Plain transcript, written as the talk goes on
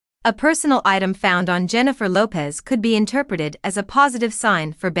A personal item found on Jennifer Lopez could be interpreted as a positive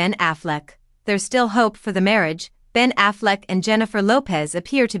sign for Ben Affleck. There's still hope for the marriage. Ben Affleck and Jennifer Lopez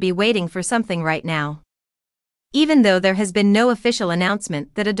appear to be waiting for something right now. Even though there has been no official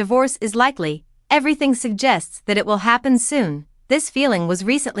announcement that a divorce is likely, everything suggests that it will happen soon. This feeling was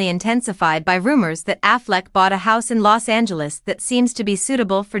recently intensified by rumors that Affleck bought a house in Los Angeles that seems to be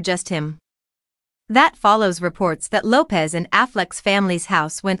suitable for just him. That follows reports that Lopez and Affleck's family's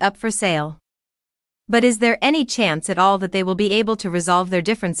house went up for sale. But is there any chance at all that they will be able to resolve their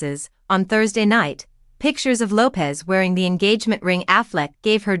differences? On Thursday night, pictures of Lopez wearing the engagement ring Affleck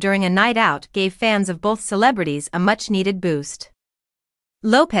gave her during a night out gave fans of both celebrities a much-needed boost.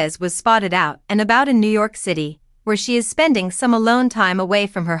 Lopez was spotted out and about in New York City, where she is spending some alone time away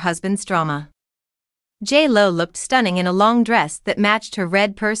from her husband's drama. J.Lo looked stunning in a long dress that matched her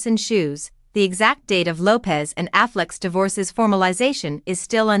red purse and shoes. The exact date of Lopez and Affleck's divorce's formalization is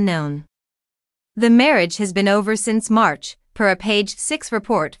still unknown. The marriage has been over since March, per a Page 6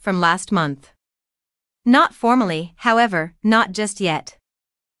 report from last month. Not formally, however, not just yet.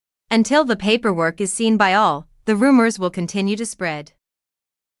 Until the paperwork is seen by all, the rumors will continue to spread.